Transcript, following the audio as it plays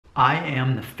I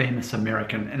am the famous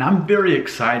American, and I'm very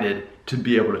excited to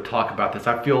be able to talk about this.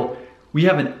 I feel we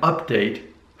have an update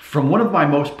from one of my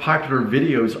most popular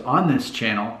videos on this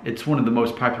channel. It's one of the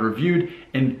most popular viewed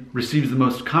and receives the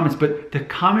most comments, but the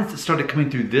comments that started coming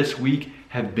through this week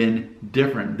have been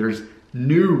different. There's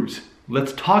news.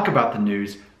 Let's talk about the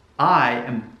news. I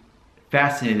am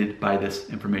fascinated by this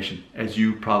information, as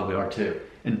you probably are too.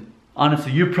 And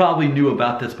honestly, you probably knew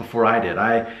about this before I did.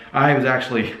 I was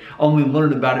actually only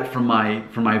learned about it from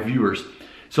my viewers.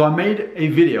 So I made a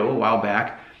video a while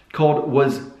back called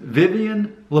 "Was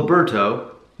Vivian Liberto,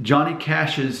 Johnny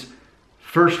Cash's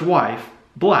first wife,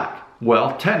 black?"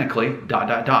 Well, technically, ...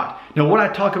 Now what I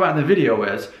talk about in the video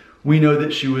is, we know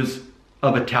that she was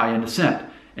of Italian descent.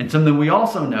 And something we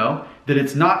also know, that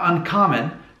it's not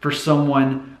uncommon for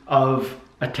someone of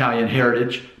Italian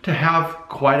heritage to have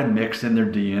quite a mix in their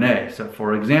DNA. So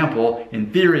for example,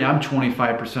 in theory, I'm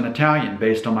 25% Italian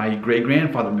based on my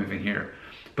great-grandfather moving here.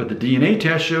 But the DNA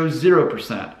test shows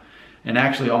 0%. And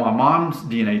actually on my mom's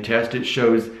DNA test, it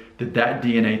shows that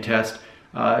DNA test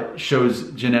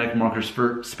shows genetic markers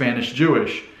for Spanish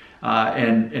Jewish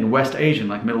and West Asian,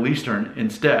 like Middle Eastern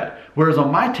instead. Whereas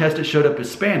on my test, it showed up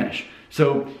as Spanish.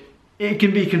 So it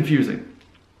can be confusing.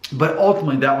 But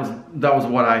ultimately, that was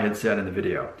what I had said in the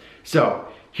video. So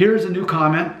here's a new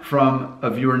comment from a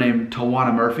viewer named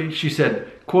Tawana Murphy. She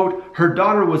said, quote, "Her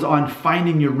daughter was on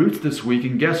Finding Your Roots this week,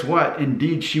 and guess what?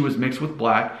 Indeed, she was mixed with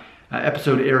black.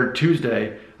 Episode aired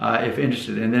Tuesday, if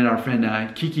interested." And then our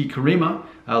friend Kiki Karima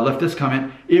left this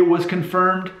comment. "It was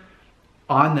confirmed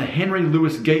on the Henry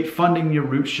Louis Gate Funding Your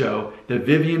Roots show that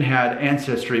Vivian had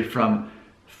ancestry from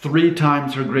 3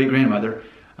 times her great-grandmother,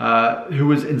 who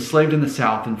was enslaved in the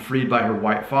South and freed by her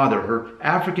white father. Her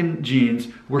African genes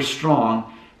were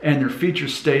strong and their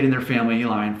features stayed in their family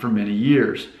line for many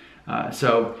years."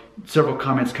 So several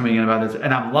comments coming in about this,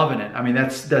 and I'm loving it. I mean,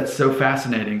 that's so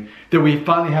fascinating that we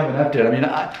finally have an update. I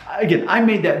mean, I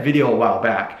made that video a while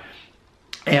back,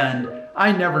 and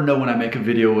I never know when I make a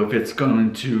video if it's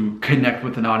going to connect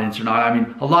with an audience or not. I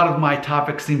mean, a lot of my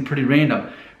topics seem pretty random,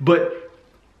 but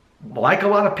like a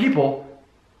lot of people,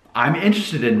 I'm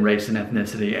interested in race and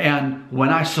ethnicity. And when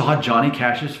I saw Johnny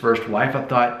Cash's first wife, I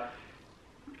thought,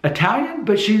 Italian,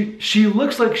 but she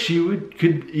looks like she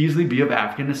could easily be of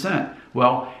African descent.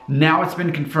 Well, now it's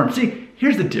been confirmed. See,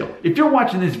 here's the deal. If you're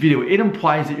watching this video, it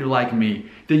implies that you're like me,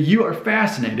 that you are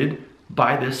fascinated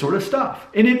by this sort of stuff.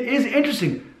 And it is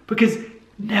interesting because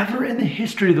never in the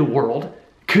history of the world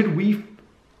could we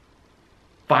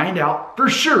find out for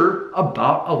sure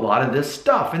about a lot of this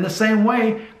stuff. In the same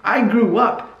way, I grew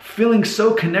up feeling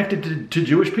so connected to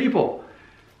Jewish people.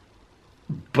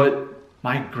 But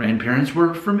my grandparents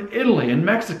were from Italy and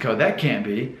Mexico. That can't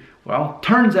be. Well,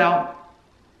 turns out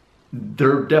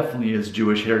there definitely is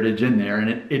Jewish heritage in there.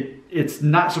 And it's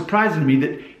not surprising to me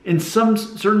that in some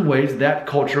certain ways that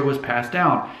culture was passed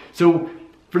down. So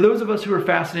for those of us who are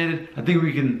fascinated, I think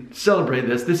we can celebrate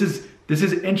this. This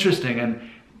is interesting. And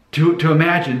to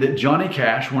imagine that Johnny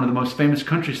Cash, one of the most famous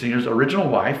country singers' original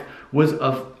wife, was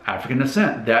of African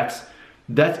descent. That's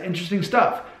interesting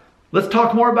stuff. Let's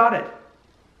talk more about it.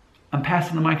 I'm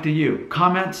passing the mic to you.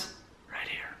 Comments,